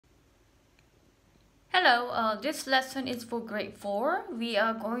Hello, this lesson is for grade 4. We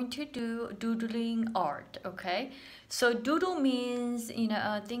are going to do doodling art, okay? So doodle means,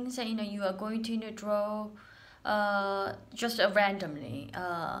 things that, you are going to, draw just randomly.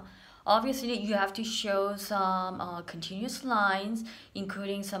 Obviously, you have to show some continuous lines,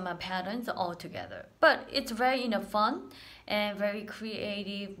 including some patterns all together. But it's very, fun and very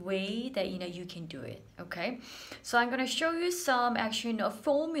creative way that, you can do it, okay? So I'm going to show you some actually,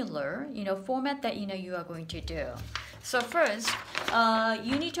 formula, format that, you are going to do. So first,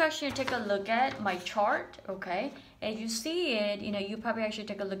 you need to actually take a look at my chart, okay? As you see it, you probably actually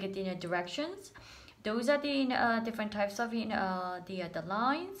take a look at the directions. Those are the different types of the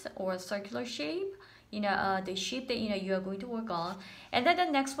lines or circular shape, the shape that you are going to work on. And then the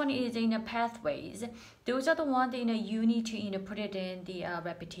next one is pathways. Those are the ones that you need to put it in the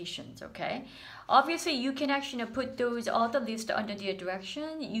repetitions. Okay, obviously you can actually put those all the list under the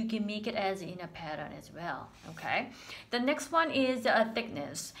direction. You can make it as in a pattern as well. Okay, the next one is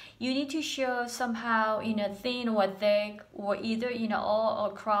thickness. You need to show somehow thin or thick, or either all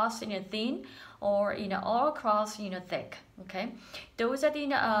across thin, or all across thick. Okay, those are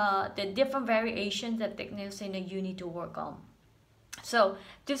the different variations of thickness you need to work on. So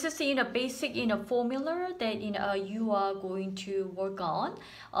this is the basic formula that you are going to work on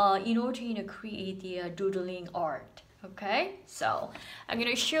in order to create the doodling art. Okay, so I'm going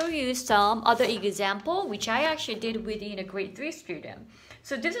to show you some other example which I actually did with a grade 3 student.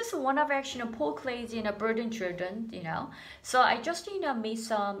 So this is one of actually Paul Clay's burden children, So I just made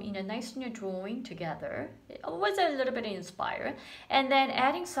some nice drawing together. It was a little bit inspired, and then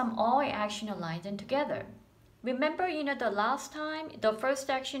adding some all action lines in together. Remember, the last time, the first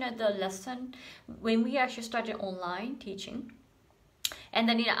action of the lesson when we actually started online teaching. And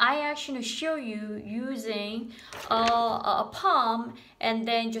then I actually show you using a palm, and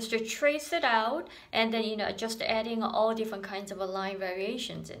then just to trace it out, and then just adding all different kinds of line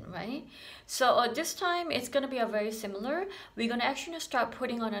variations in, right? So this time it's gonna be a very similar. We're gonna actually start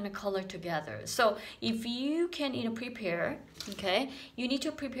putting on a color together. So if you can prepare, okay, you need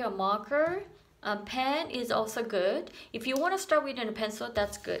to prepare a marker. Pen is also good. If you want to start with a pencil,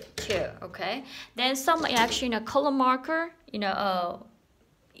 that's good too. Okay, then some actually color marker,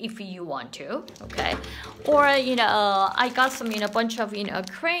 if you want to, okay, or I got some bunch of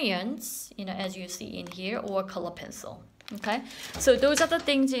crayons, as you see in here, or color pencil. Okay, so those are the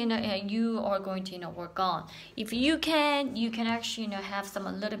things you are going to work on. If you can actually have some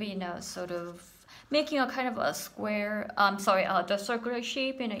a little bit sort of making a kind of a square, the circular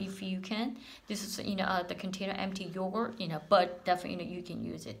shape, if you can. This is, the container empty yogurt, but definitely, you can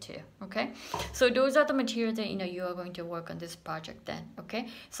use it too, okay? So those are the materials that, you are going to work on this project then, okay?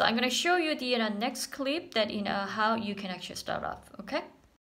 So I'm going to show you the next clip that, how you can actually start off, okay?